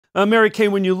Mary Kay,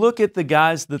 when you look at the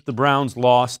guys that the Browns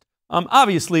lost,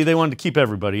 obviously they wanted to keep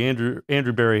everybody.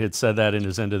 Andrew Berry had said that in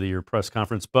his end-of-the-year press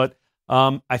conference. But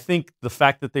I think the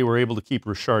fact that they were able to keep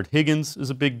Rashard Higgins is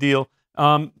a big deal.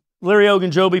 Larry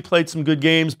Ogunjobi played some good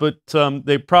games, but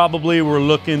they probably were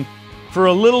looking for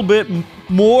a little bit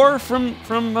more from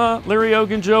Larry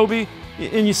Ogunjobi.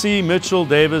 And you see Mitchell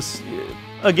Davis,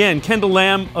 again, Kendall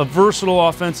Lamb, a versatile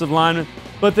offensive lineman,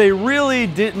 but they really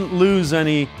didn't lose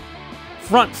any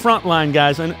front line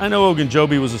guys. And I know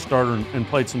Ogunjobi was a starter and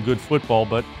played some good football,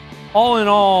 but all in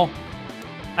all,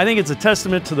 I think it's a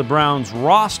testament to the Browns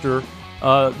roster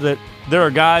that there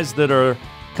are guys that are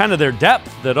kind of their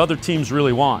depth that other teams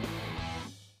really want.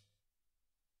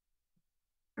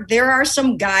 There are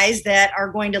some guys that are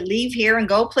going to leave here and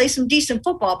go play some decent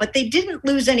football, but they didn't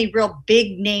lose any real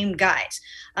big name guys.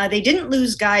 They didn't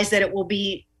lose guys that it will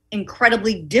be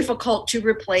incredibly difficult to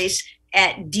replace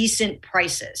at decent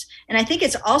prices. And I think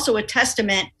it's also a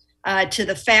testament to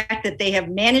the fact that they have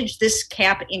managed this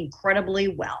cap incredibly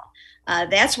well.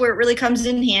 That's where it really comes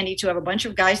in handy to have a bunch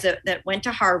of guys that went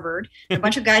to Harvard, a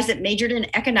bunch of guys that majored in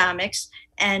economics.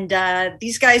 And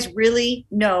these guys really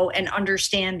know and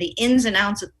understand the ins and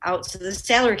outs of the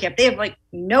salary cap. They have like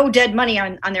no dead money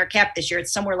on their cap this year.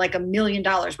 It's somewhere like $1 million,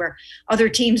 where other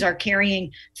teams are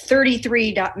carrying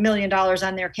 $33 million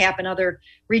on their cap and other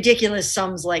ridiculous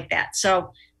sums like that.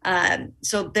 So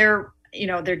they're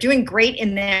doing great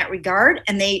in that regard,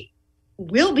 and they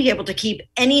will be able to keep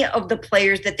any of the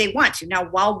players that they want to. Now,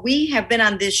 while we have been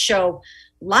on this show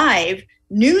live,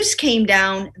 news came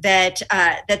down that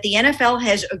the NFL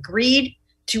has agreed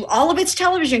to all of its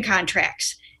television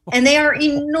contracts, and they are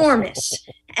enormous.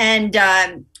 And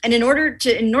in order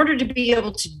to be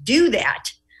able to do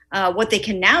that, what they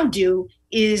can now do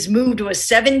is move to a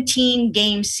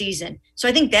 17-game season. So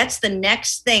I think that's the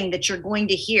next thing that you're going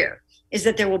to hear, is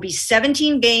that there will be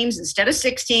 17 games instead of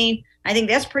 16. I think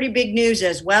that's pretty big news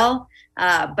as well.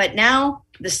 But now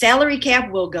the salary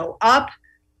cap will go up,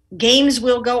 games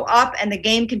will go up, and the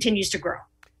game continues to grow.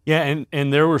 Yeah,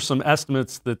 and there were some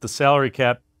estimates that the salary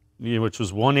cap, which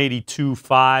was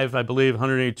 182.5, I believe,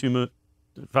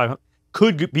 182.5,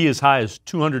 could be as high as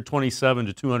 227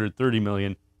 to 230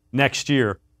 million next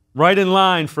year, right in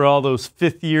line for all those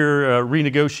fifth-year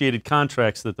renegotiated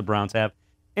contracts that the Browns have.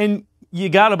 And you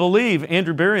got to believe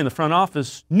Andrew Berry in the front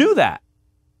office knew that.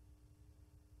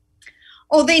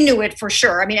 Oh, they knew it for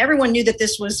sure. I mean, everyone knew that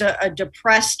this was a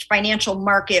depressed financial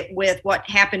market with what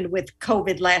happened with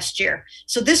COVID last year.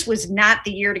 So this was not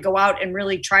the year to go out and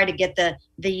really try to get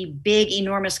the big,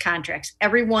 enormous contracts.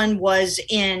 Everyone was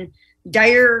in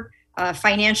dire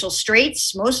financial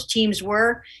straits. Most teams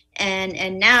were.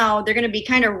 And now they're going to be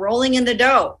kind of rolling in the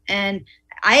dough. And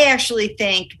I actually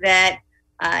think that,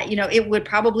 it would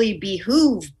probably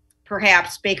behoove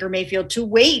perhaps Baker Mayfield to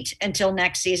wait until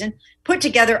next season, put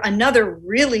together another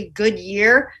really good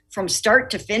year from start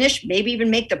to finish, maybe even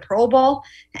make the Pro Bowl,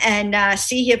 and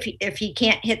see if he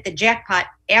can't hit the jackpot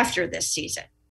after this season.